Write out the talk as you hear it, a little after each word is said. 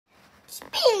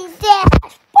Spin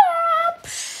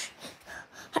dash.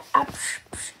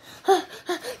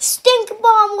 Stink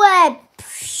bomb web.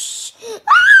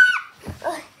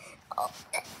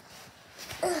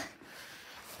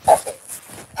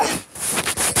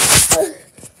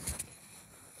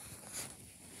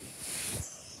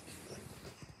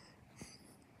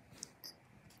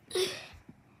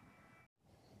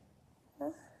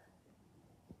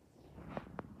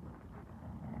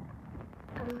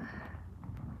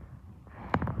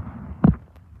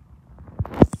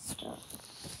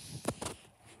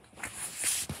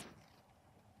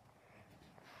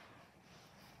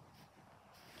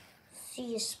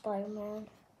 See you, Spider-Man.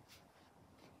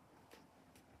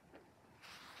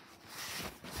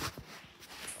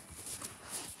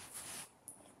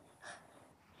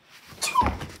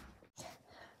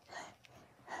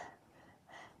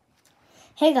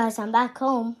 Hey guys, I'm back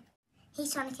home. Hey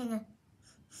Sonic and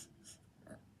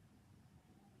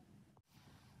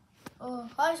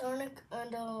hi Sonic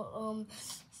and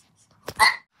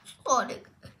Sonic,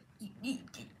 you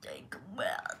need to take a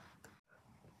bath.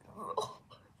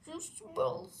 You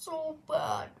smell so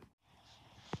bad.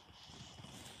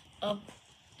 A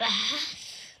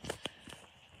bath?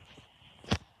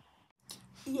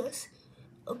 Yes,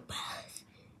 a bath.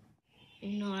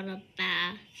 Not a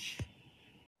bath.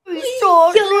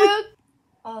 Sonic!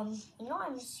 You know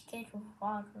I'm scared of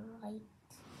water, right?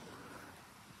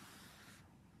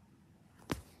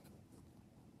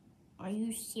 Are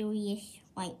you serious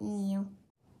right now?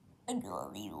 I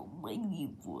got you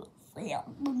waiting for a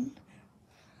second.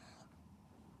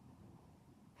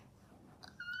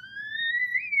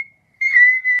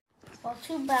 Well,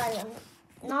 too bad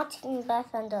I'm not taking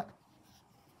bath and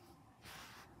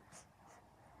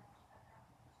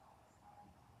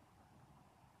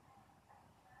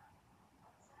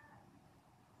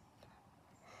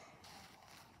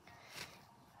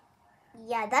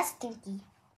yeah, that's stinky.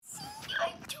 See, I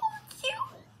told you.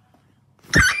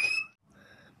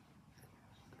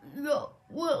 Yeah,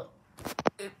 well,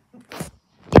 if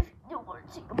you want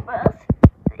to take a bath,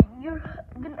 then you're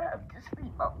gonna have to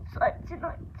sleep outside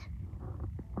tonight.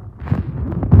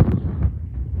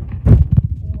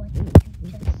 What did you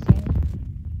just say?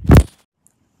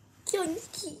 Johnny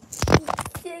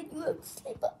said you have to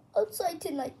sleep outside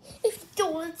tonight. If you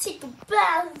don't want to take a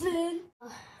bath, then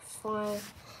fine.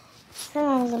 Then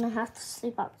I'm gonna have to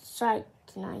sleep outside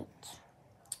tonight.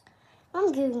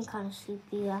 I'm getting kind of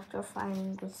sleepy after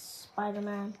fighting with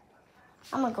Spider-Man.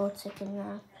 I'm gonna go take a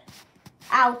nap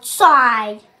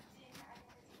outside.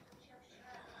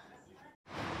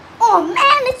 Oh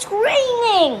man, it's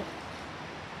raining!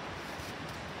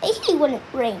 I hate when it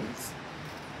rains.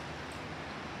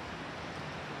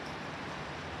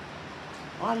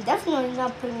 Well, I'm definitely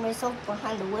not putting myself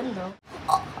behind the window.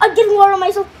 Oh, I'm getting water on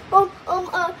myself.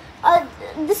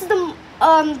 This is the do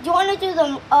you want to do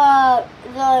the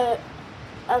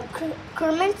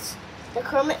Kermit? The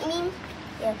Kermit meme?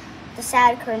 Yeah, the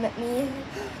sad Kermit meme.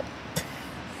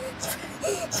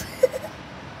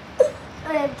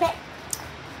 Okay.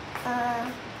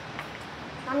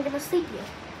 I'm gonna sleep here.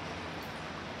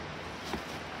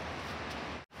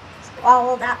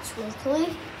 Well, that's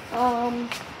wrinkly. I'm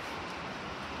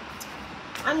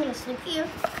gonna sleep here.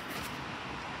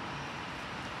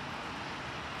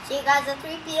 See you guys at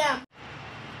 3 p.m.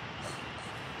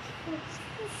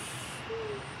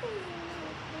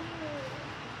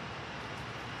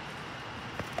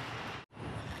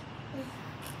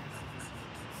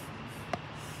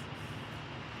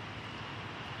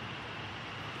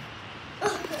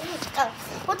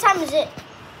 What time is it?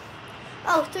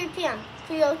 Oh, 3 p.m.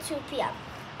 3:02 p.m.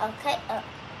 Okay.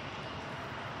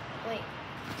 Wait.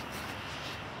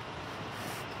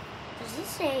 Does this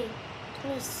say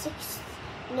 26th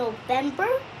November?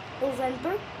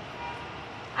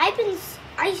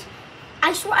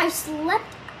 I swear I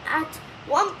slept at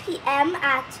 1 p.m.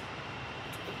 at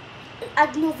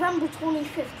November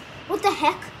 25th. What the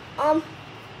heck?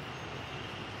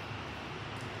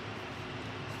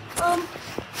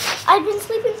 I've been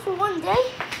sleeping for one day.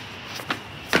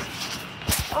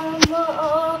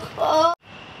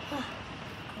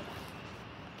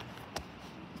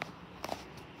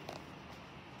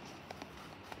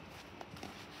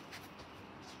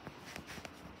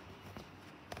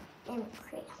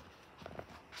 Okay.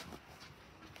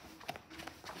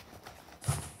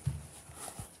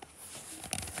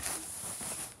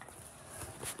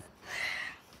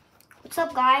 What's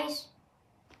up, guys?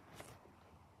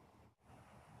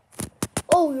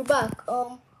 Oh, you're back.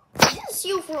 I didn't see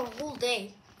you for a whole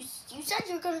day. You said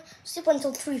you're gonna sleep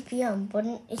until 3 p.m., but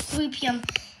it's 3 p.m.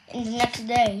 in the next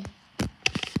day.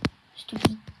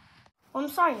 Stupid. Well, I'm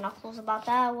sorry, Knuckles, about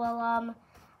that. Well,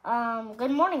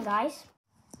 good morning, guys.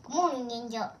 Good morning,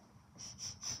 Ninja.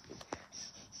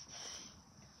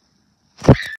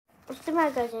 What's the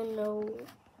matter, guys? I know.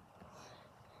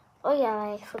 Oh yeah,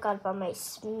 I forgot about my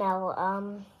smell.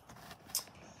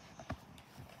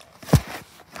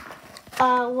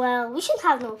 Well, we shouldn't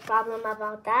have no problem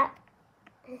about that.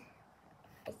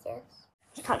 I guess.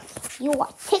 You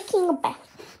are taking a bath.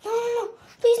 No,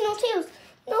 please, no, Tails.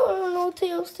 No,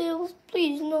 Tails,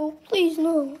 please, no, please,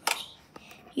 no.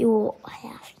 You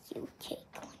have to take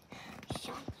one.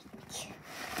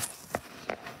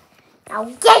 Now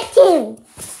get him!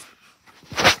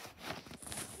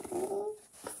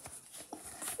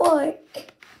 What?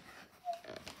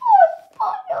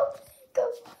 Don't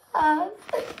take a bath.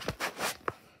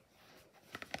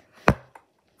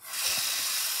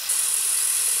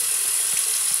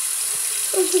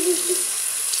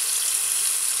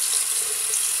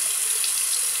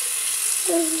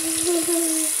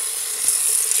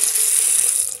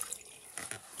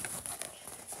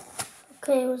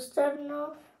 Okay, was that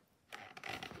enough?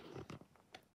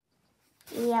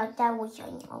 Yeah, that was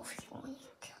enough.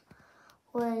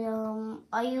 Well,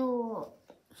 are you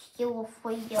still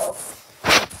afraid of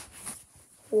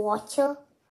water?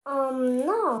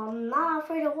 No, I'm not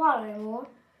afraid of water anymore.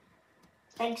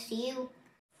 Thanks to you.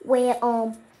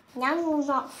 Well, now you're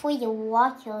not afraid of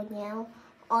water now.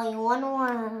 You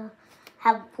wanna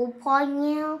have a pool party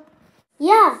now?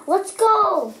 Yeah, let's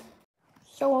go.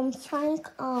 So I'm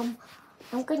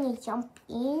gonna jump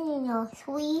in a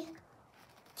 3,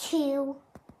 2,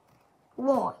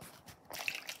 1.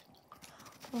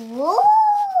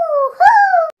 Woo-hoo!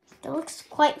 That looks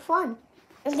quite fun.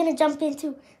 I'm gonna jump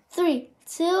into 3,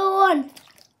 2, 1.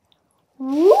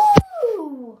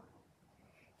 Woo!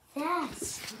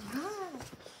 That's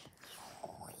nice.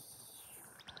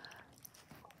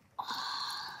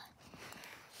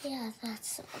 Yeah,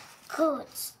 that's some good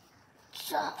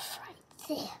stuff right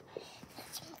there.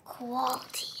 That's some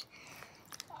quality.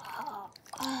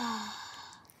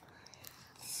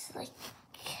 It's like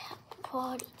cat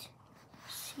party.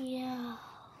 Yeah.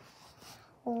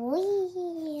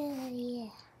 Yeah.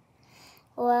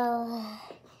 Well,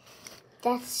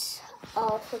 that's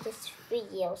all for this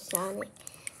video, Sonic.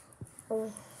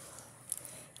 The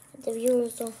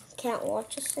viewers can't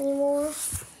watch us anymore.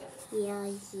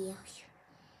 Yeah.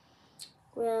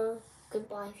 Well,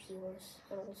 goodbye, viewers,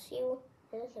 and we'll see you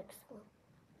in the next one.